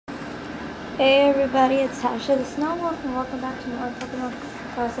Hey everybody, it's Tasha the Snow Wolf, and welcome back to more Pokemon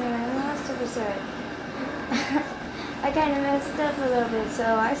Colosseum. In the last episode, I kind of messed up a little bit, so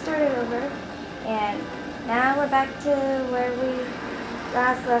I started over, and now we're back to where we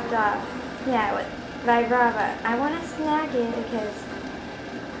last left off. Yeah, with Vibrava. I want to snag it because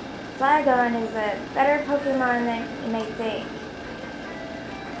Flagon is a better Pokemon than you may think.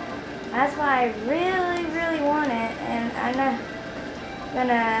 That's why I really want it, and I'm not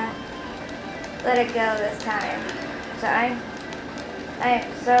gonna let it go this time. So I am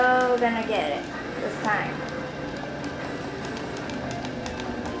so gonna get it this time.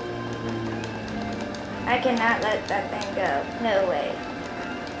 I cannot let that thing go. No way.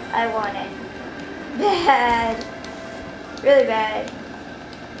 I want it. Bad. Really bad.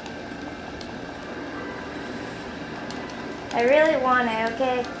 I really want it,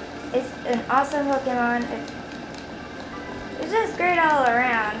 okay? It's an awesome Pokemon. It's just great all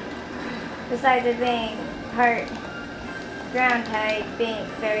around. Besides it being heart ground type, being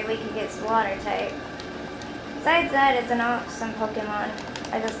very weak against water type. Besides that, it's an awesome Pokemon.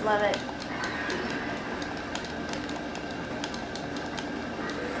 I just love it.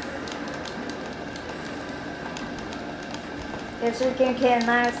 If Sukin can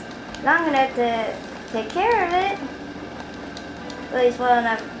last long enough to take care of it, at least well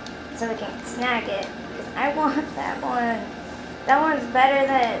enough so we can snag it. Because I want that one. That one's better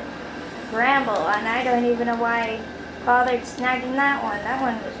than Bramble, and I don't even know why I bothered snagging that one. That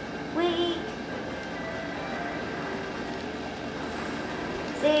one was weak.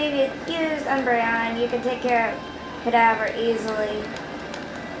 See, if you use Umbreon, you can take care of Cadaver easily.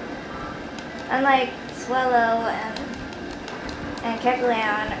 Unlike Swellow and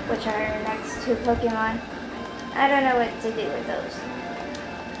Kecleon, which are your next two Pokemon, I don't know what to do with those.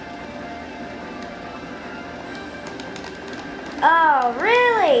 Oh,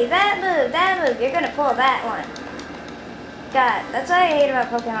 really? That move, you're gonna pull that one. God, that's what I hate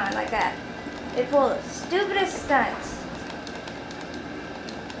about Pokemon like that. They pull the stupidest stunts.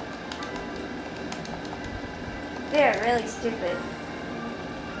 They're really stupid.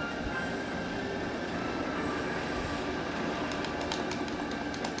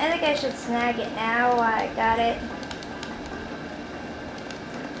 I think I should snag it now while I got it.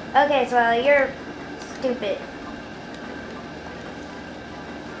 Okay, so you're stupid.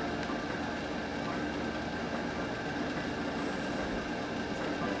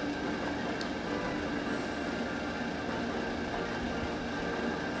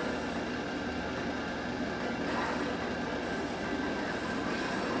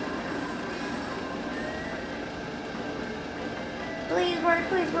 Please work,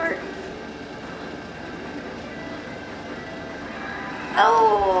 please work.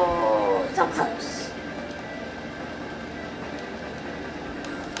 Oh, so close.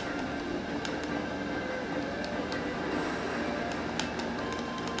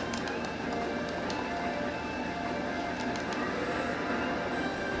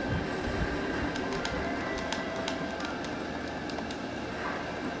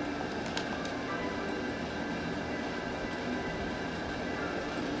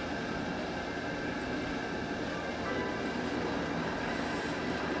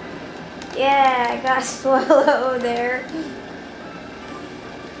 Yeah, I got Swallow there.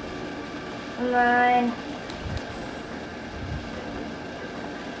 Come on.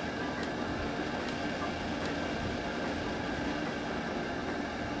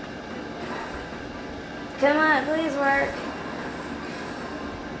 Come on, please work.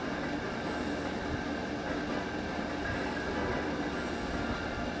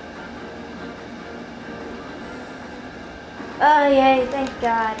 Oh yay, thank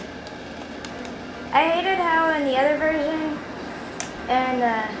God. I hated how in the other version and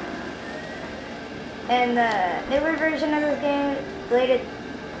the newer version of this game, Bladed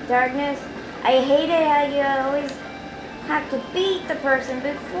Darkness, I hated how you always have to beat the person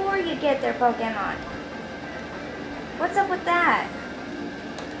before you get their Pokemon. What's up with that?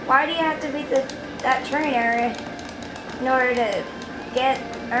 Why do you have to beat that trainer in order to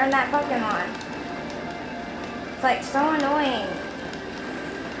earn that Pokemon? It's like so annoying.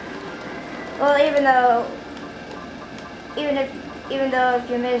 Well, even though if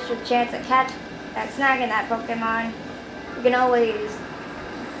you miss your chance at snagging that Pokemon, you can always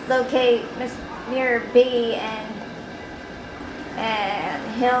locate Mirror B and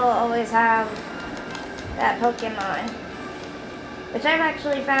he'll always have that Pokemon. Which I've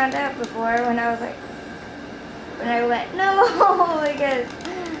actually found out before when I went no, because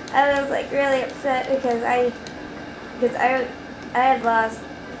I was like really upset because I had lost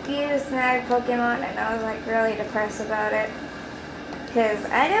few snag Pokemon, and I was like really depressed about it. Because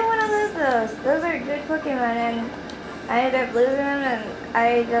I didn't want to lose those. Those are good Pokemon, and I ended up losing them, and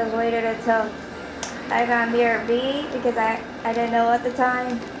I just waited until I got Mirror B because I didn't know at the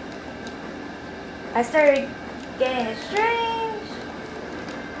time. I started getting a strange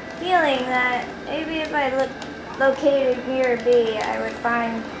feeling that maybe if I located Mirror B, I would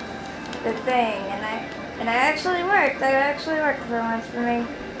find the thing, and I actually worked. That actually worked for once for me.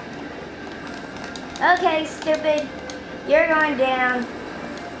 Okay, stupid. You're going down.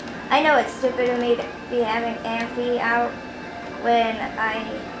 I know it's stupid of me to be having Amphi out when I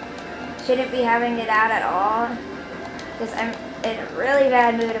shouldn't be having it out at all. Because I'm in a really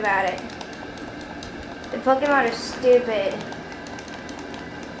bad mood about it. The Pokemon are stupid.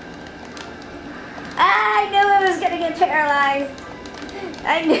 I knew it was gonna get paralyzed.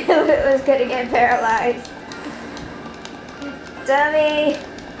 I knew it was gonna get paralyzed. Dummy.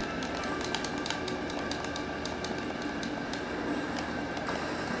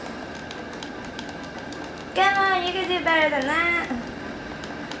 Come on, you can do better than that.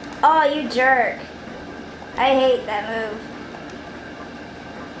 Oh, you jerk. I hate that move.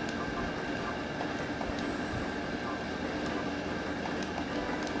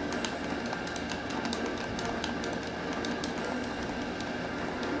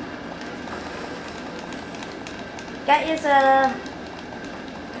 Got you, Soda.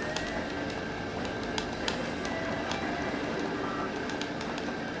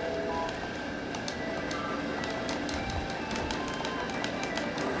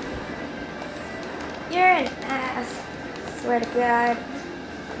 You're an ass. Swear to God.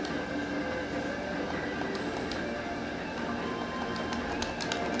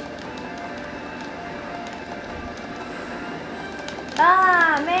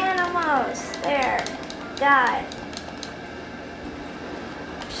 Ah, man, almost. There. God.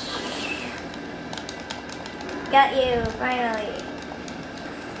 Got you, finally.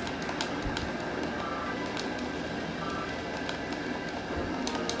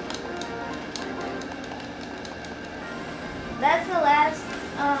 That's the last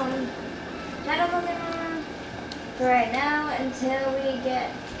shadow Pokemon for right now until we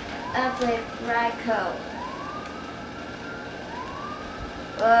get up with Raikou.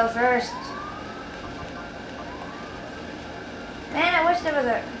 Well, first, man, I wish there was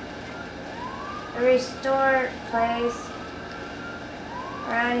a restore place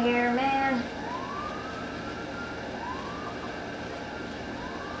around here, man.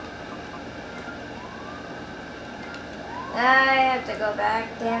 I have to go back,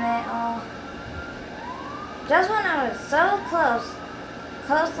 damn it. Oh. Just when I was so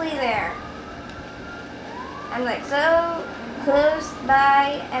closely there. I'm like so close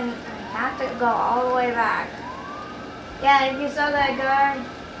by, and I have to go all the way back. Yeah, if you saw that guard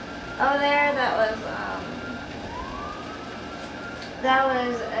over there, that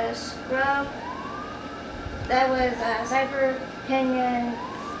was a Skrub. That was a Cypher Pinion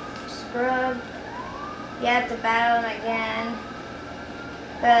Skrub. You have to battle him again.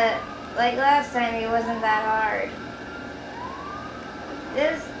 But like last time, he wasn't that hard.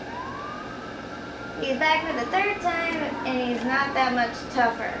 He's back for the third time, and he's not that much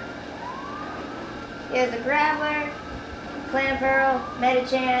tougher. He has a Graveler, Clamperl,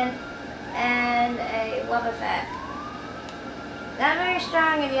 Medicham, and a Wobbuffet. Not very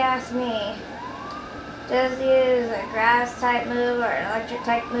strong if you ask me. Just use a grass type move or an electric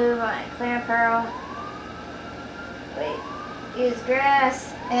type move on Clamperl. Use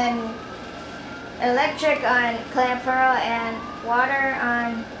grass and electric on Clamperl and water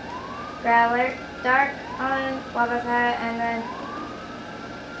on Graveler, dark on Wobbuffet, and then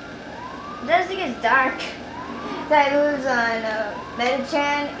just use dark type moves on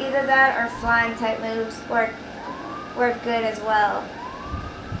Medicham. Either that or flying type moves work good as well.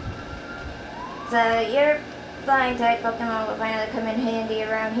 So your flying type Pokemon will finally come in handy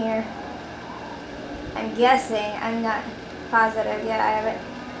around here. I'm guessing. I'm not positive yet.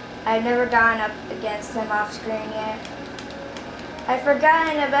 I've never gone up against him off screen yet. I've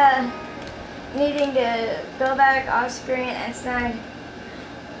forgotten about needing to go back off screen and snag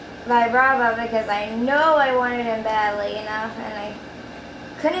Vibrava because I know I wanted him badly enough, and I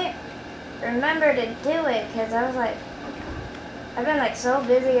couldn't remember to do it because I was like, I've been like so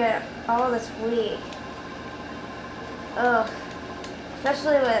busy all this week. Ugh.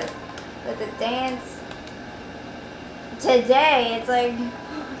 Especially with the dance today. It's like,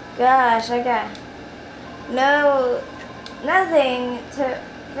 gosh, I got nothing to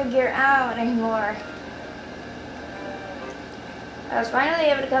figure out anymore. I was finally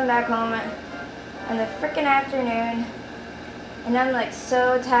able to come back home in the frickin' afternoon, and I'm like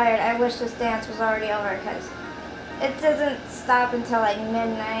so tired. I wish this dance was already over because it doesn't stop until like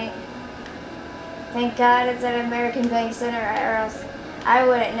midnight. Thank God it's at American Bank Center, or else I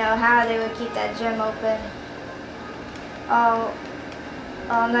wouldn't know how they would keep that gym open all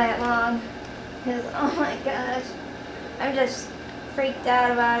night long. Because, oh my gosh, I'm just freaked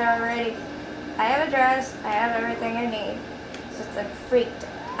out about it already. I have a dress, I have everything I need. It's just I'm freaked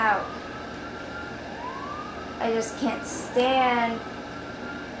out. I just can't stand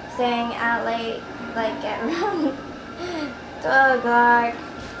staying out late, like at around 12 o'clock.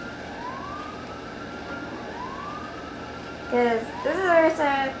 Because this is the first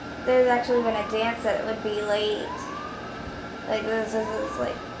time there's actually been a dance that would be late. Like this is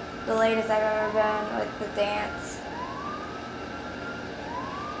like the latest I've ever been with the dance.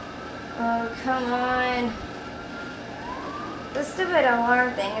 Oh, come on. The stupid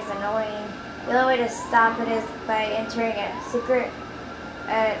alarm thing is annoying. The only way to stop it is by entering a secret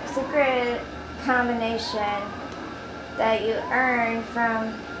combination that you earn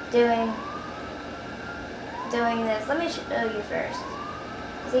from doing this. Let me show you first.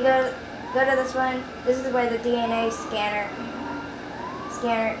 So you go to this one. This is where the DNA scanner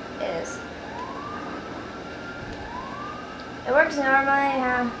is. It works normally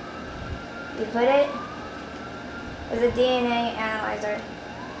how you put it as a DNA analyzer.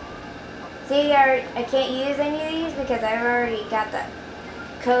 See, I can't use any of these because I've already got the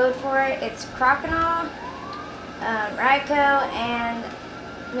code for it. It's Crocodile, Raikou, and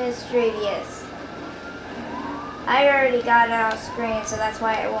Mischievous. I already got it on screen, so that's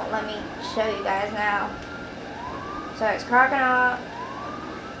why it won't let me show you guys now. So it's Crocodile,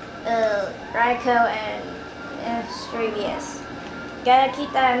 Raikou, and Mischievous. Gotta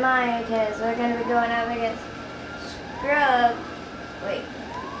keep that in mind because we're gonna be going up against Skrub. Wait,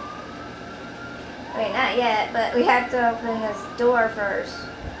 not yet, but we have to open this door first.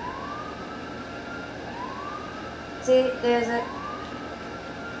 See, there's a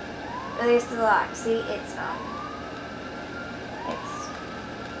release the lock. See, it's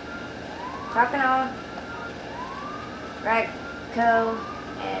Crocodile, Raikou,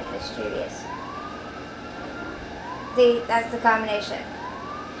 and Mischievous. See, that's the combination.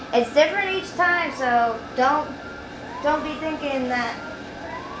 It's different each time, so don't be thinking that.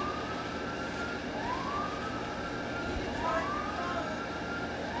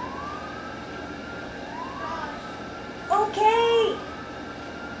 Okay.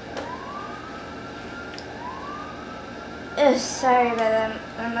 Ugh, sorry about that.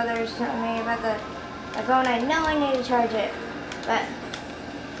 My mother's telling me about the phone. I know I need to charge it, but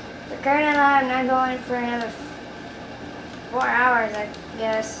for current alarm, I'm not going for another 4 hours, I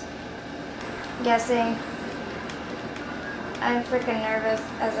guess. Guessing. I'm freaking nervous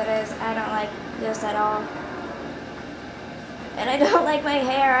as it is. I don't like this at all. And I don't like my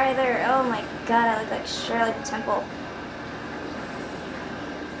hair either. Oh my god, I look like Shirley Temple.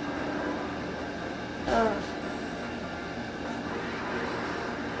 Oh.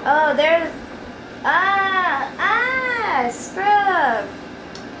 Oh, there's... Skrub!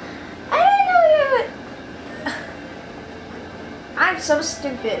 I didn't know you would... I'm so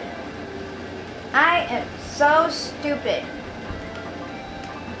stupid. I am so stupid.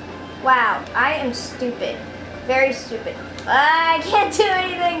 Wow, I am stupid. Very stupid. I can't do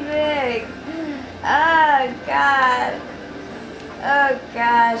anything big. Oh, God. Oh,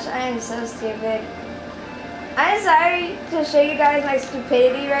 gosh, I am so stupid. I'm sorry to show you guys my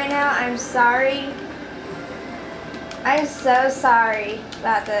stupidity right now. I'm sorry. I'm so sorry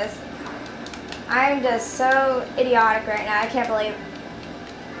about this. I'm just so idiotic right now. I can't believe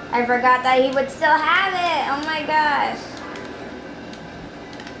I forgot that he would still have it. Oh my gosh.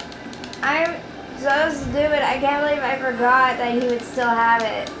 I'm so stupid. I can't believe I forgot that he would still have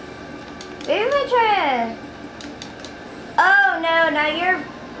it. Maybe my friend. Oh no, now you're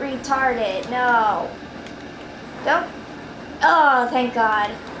retarded. No. Don't. Oh, thank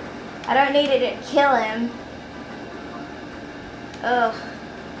God. I don't need it to kill him. Ugh.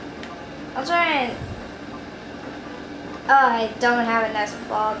 I'll try and... Oh, I don't have a nest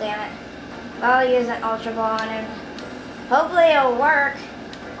ball, damn it. I'll use an Ultra Ball on him. Hopefully it'll work.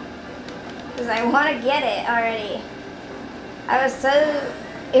 Because I want to get it already. I was so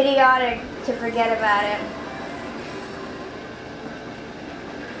idiotic to forget about it.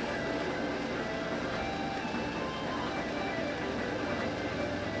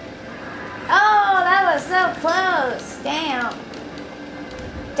 Oh, that was so close. Damn.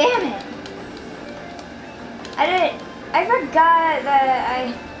 Damn it. I forgot that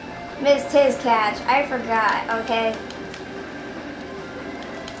I missed his catch. I forgot, okay?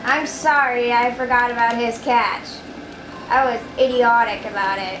 I'm sorry I forgot about his catch. I was idiotic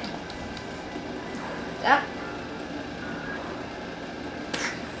about it. Oh.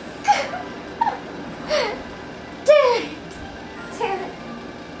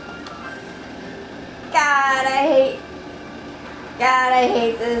 I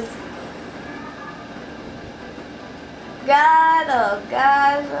hate this. God, oh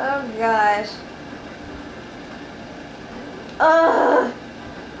gosh, oh gosh. Ugh.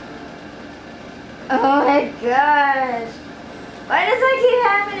 Oh my gosh. Why does that keep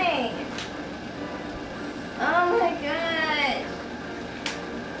happening? Oh my gosh.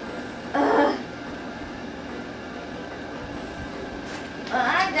 Ugh. Well,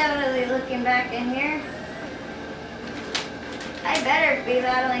 I'm definitely looking back in here. I better be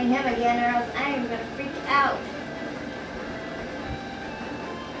battling him again or else I am gonna freak out.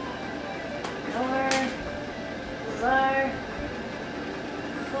 Lower, lower,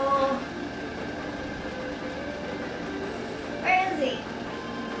 full. Where is he?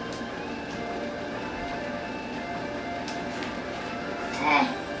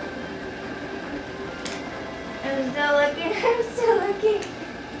 I'm still looking, I'm still looking.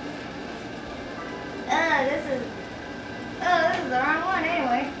 This is the wrong one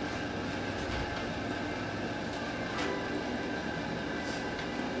anyway.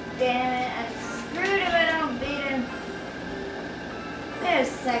 Damn it, I'm screwed if I don't beat him. Wait a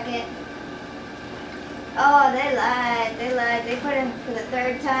second. Oh, they lied, they lied. They put him for the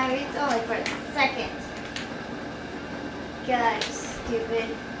third time. It's only for the second. God,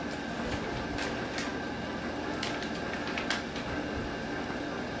 stupid.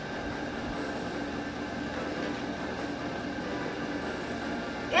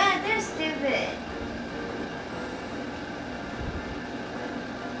 God, they're stupid.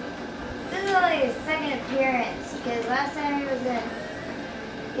 This is only his second appearance because last time he was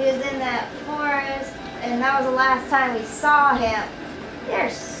in that forest, and that was the last time we saw him. They're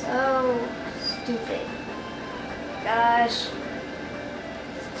so stupid. Gosh.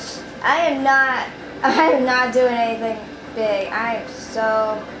 I am not doing anything big. I am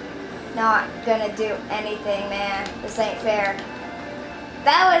so not gonna do anything, man. This ain't fair.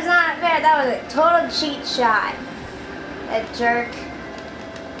 That was not fair. That was a total cheat shot. That jerk.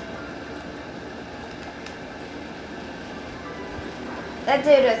 That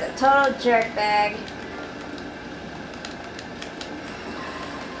dude was a total jerk bag.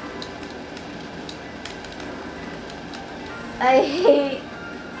 I hate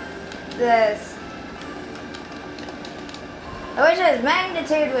this. I wish his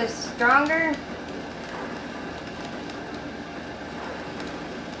magnitude was stronger.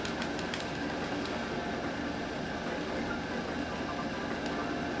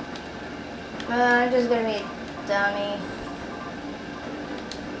 I'm just gonna be a dummy.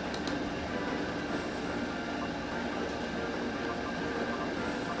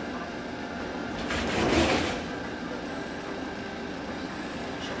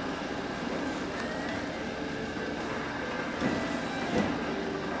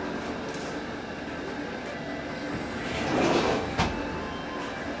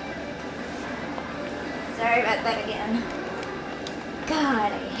 Sorry about that again.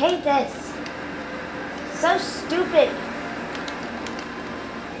 God, I hate this. So stupid.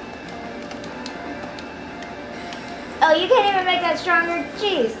 Oh, you can't even make that stronger?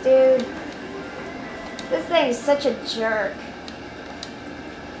 Jeez, dude. This thing is such a jerk.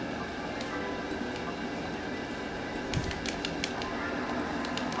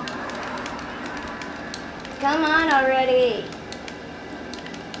 Come on already.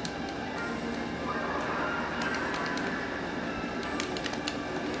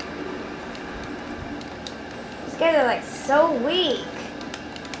 These guys are like so weak.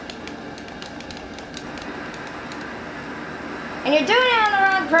 And you're doing it on the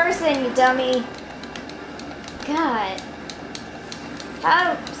wrong person, you dummy. God.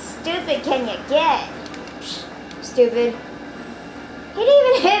 How stupid can you get? Stupid. He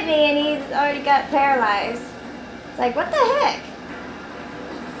didn't even hit me and he's already got paralyzed. It's like, what the heck?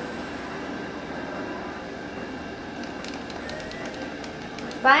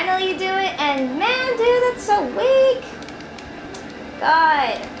 Finally you do it, and man, dude, that's so weak.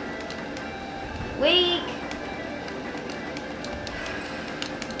 God. Weak.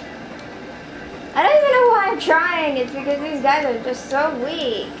 I don't even know why I'm trying. It's because these guys are just so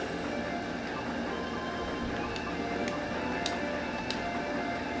weak.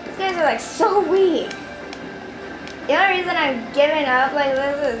 These guys are like so weak. The only reason I'm giving up like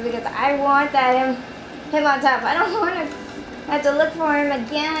this is because I want that Hitmontop. I don't want to have to look for him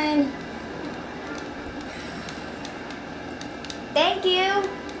again. Thank you.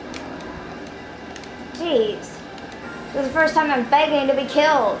 Jeez. This is the first time I'm begging to be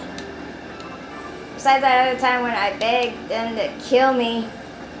killed. Besides that other time when I begged them to kill me.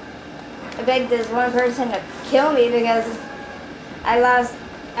 I begged this one person to kill me because I lost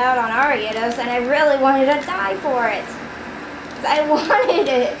out on Ariados and I really wanted to die for it. I wanted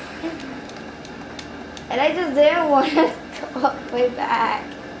it. And I just didn't want to go all the way back.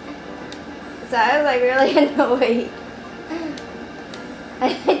 So I was like really annoyed.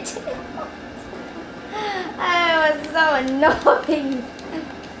 I was so annoyed.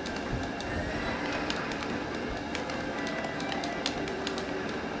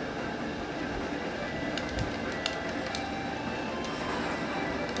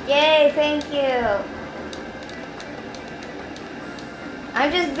 Yay, thank you.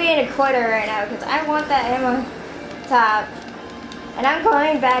 I'm just being a quitter right now because I want that Hitmontop. And I'm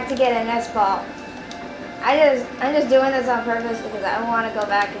going back to get a nest ball. I'm just doing this on purpose because I want to go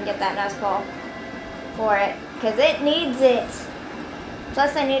back and get that nest ball for it. Because it needs it.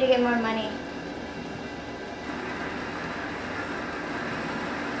 Plus I need to get more money.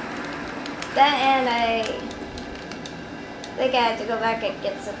 That and I think I have to go back and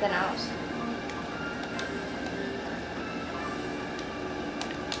get something else.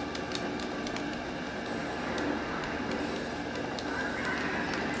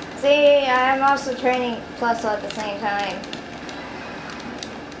 See, I'm also training Plus at the same time.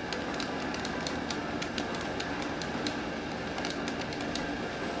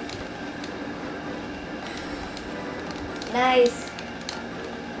 Nice.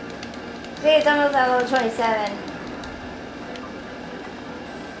 See, it's almost at level 27.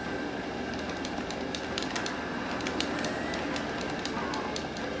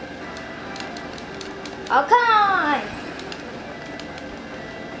 Oh, come on!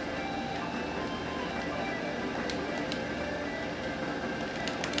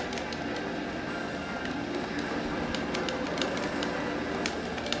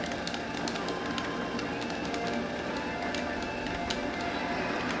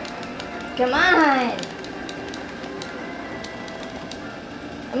 Come on!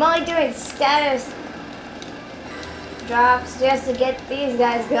 I'm only doing status drops just to get these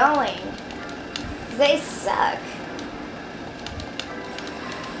guys going. They suck.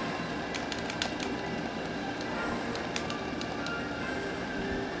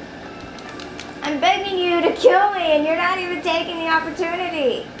 I'm begging you to kill me and you're not even taking the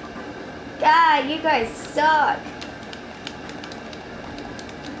opportunity. God, you guys suck.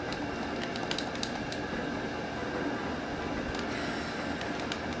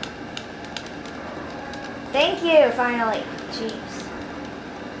 Thank you, finally. Jeez.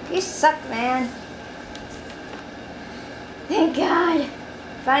 You suck, man. Thank God.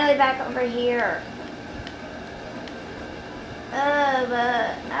 Finally back over here.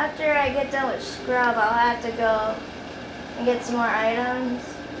 But after I get done with Skrub, I'll have to go and get some more items.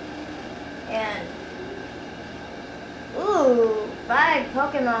 And, ooh, 5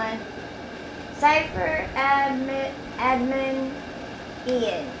 Pokemon. Cypher, Admin,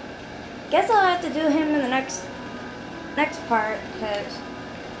 Ian. Guess I'll have to do him in the next part, because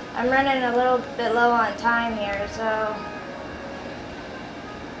I'm running a little bit low on time here, so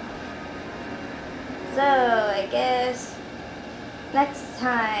I guess next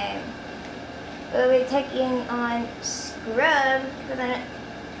time we'll be taking on Skrub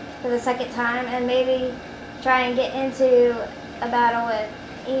for the second time, and maybe try and get into a battle with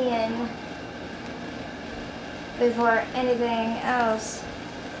Ian before anything else.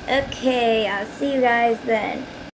 Okay, I'll see you guys then.